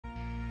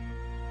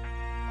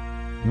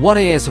What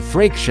is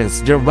friction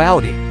stir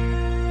welding?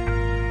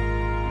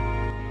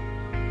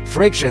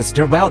 Friction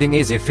stir welding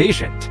is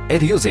efficient.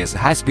 It uses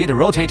high-speed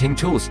rotating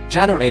tools,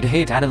 generate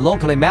heat and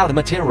locally melt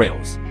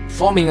materials,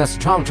 forming a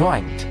strong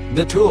joint.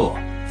 The tool,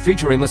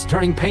 featuring a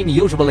stirring pane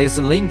usually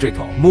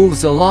cylindrical,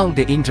 moves along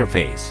the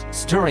interface,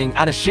 stirring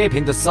and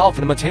shaping the soft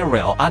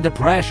material under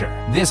pressure.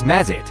 This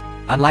method,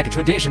 unlike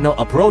traditional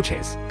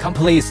approaches,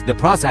 completes the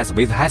process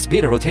with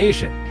high-speed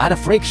rotation and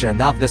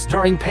friction of the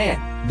stirring pane.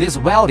 This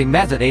welding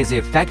method is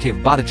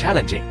effective but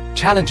challenging.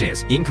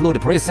 Challenges include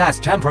precise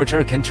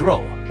temperature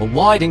control,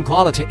 avoiding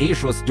quality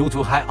issues due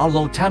to high or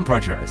low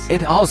temperatures.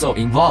 It also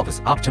involves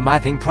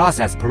optimizing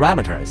process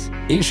parameters,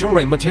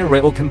 ensuring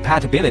material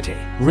compatibility,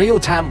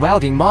 real-time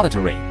welding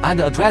monitoring, and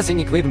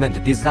addressing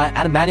equipment design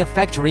and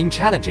manufacturing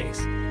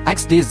challenges.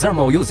 XD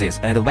Thermal uses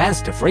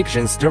advanced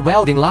friction stir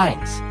welding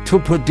lines to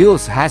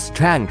produce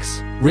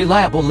high-strength,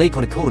 reliable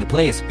liquid-cooled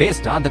plates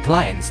based on the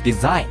client's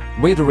design.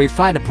 With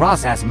refined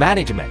process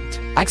management,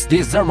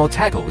 XD Thermal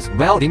tackles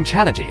welding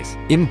challenges,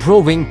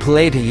 improving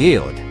plate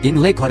yield.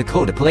 In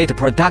liquid-cooled plate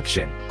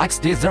production,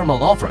 XD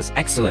Thermal offers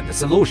excellent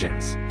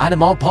solutions and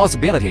more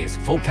possibilities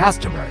for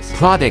customers.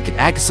 Product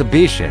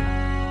exhibition.